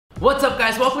What's up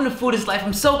guys, welcome to Food is Life.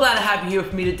 I'm so glad to have you here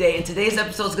with me today, and today's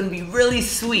episode is going to be really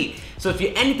sweet. So if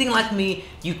you're anything like me,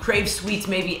 you crave sweets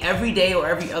maybe every day or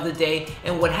every other day,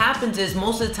 and what happens is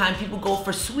most of the time people go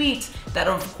for sweets that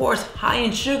are of course high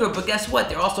in sugar, but guess what?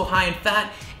 They're also high in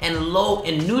fat and low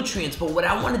in nutrients. But what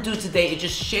I want to do today is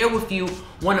just share with you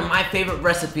one of my favorite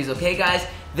recipes, okay guys?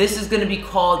 This is going to be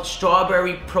called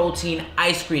strawberry protein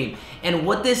ice cream. And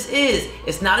what this is,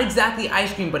 it's not exactly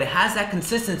ice cream, but it has that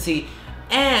consistency.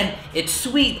 And it's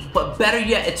sweet, but better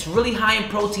yet, it's really high in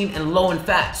protein and low in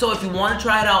fat. So if you want to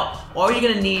try it out, all you're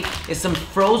gonna need is some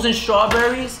frozen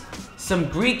strawberries, some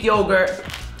Greek yogurt.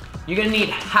 You're gonna need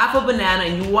half a banana,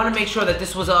 and you want to make sure that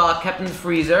this was kept in the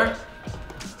freezer.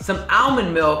 Some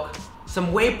almond milk,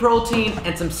 some whey protein,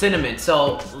 and some cinnamon.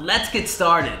 So let's get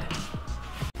started.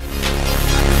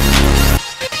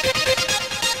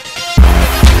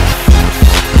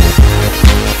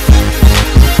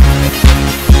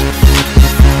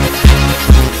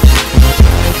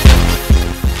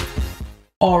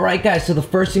 Alright guys, so the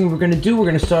first thing we're going to do, we're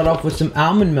going to start off with some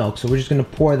almond milk. So we're just going to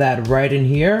pour that right in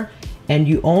here. And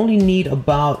you only need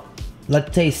about,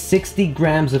 let's say 60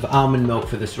 grams of almond milk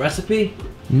for this recipe.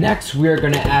 Next, we're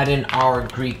going to add in our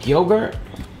Greek yogurt.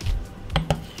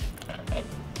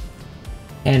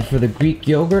 And for the Greek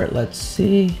yogurt, let's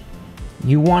see.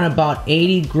 You want about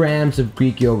 80 grams of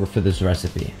Greek yogurt for this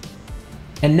recipe.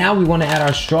 And now we want to add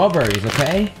our strawberries,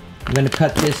 okay? I'm gonna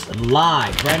cut this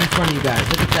live right in front of you guys.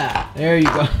 Look at that. There you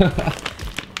go.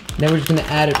 Then we're just gonna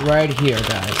add it right here,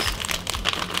 guys.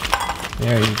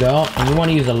 There you go. And we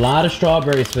want to use a lot of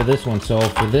strawberries for this one. So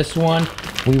for this one,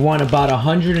 we want about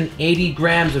 180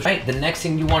 grams of. Right. The next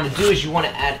thing you want to do is you want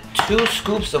to add 2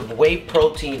 scoops of whey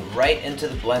protein right into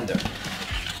the blender.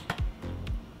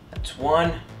 That's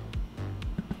one.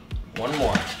 One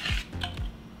more.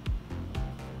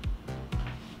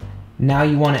 Now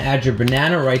you want to add your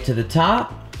banana right to the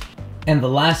top. And the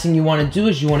last thing you want to do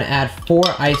is you want to add 4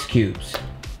 ice cubes.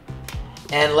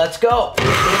 And let's go.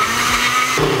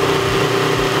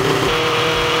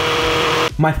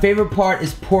 My favorite part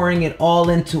is pouring it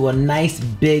all into a nice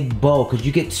big bowl because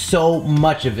you get so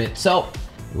much of it. So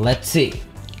let's see.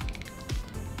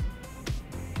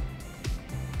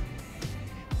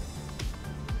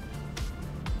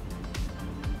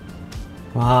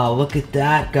 Wow, look at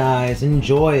that guys.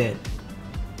 Enjoy it.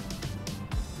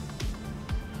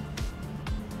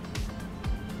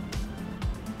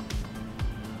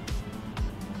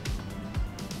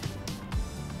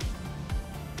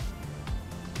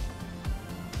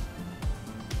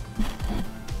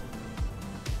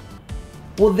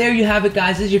 Well, there you have it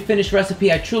guys. This is your finished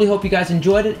recipe. I truly hope you guys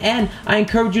enjoyed it, and I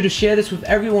encourage you to share this with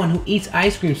everyone who eats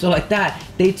ice cream, so like that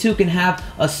they too can have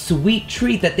a sweet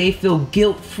treat that they feel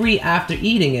guilt-free after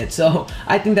eating it. So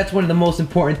I think that's one of the most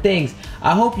important things.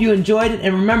 I hope you enjoyed it,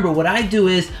 and remember what I do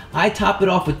is I top it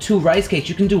off with 2 rice cakes.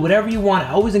 You can do whatever you want.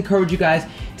 I always encourage you guys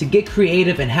to get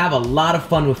creative and have a lot of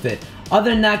fun with it. Other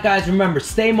than that guys, remember,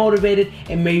 stay motivated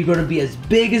and may you grow to be as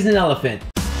big as an elephant.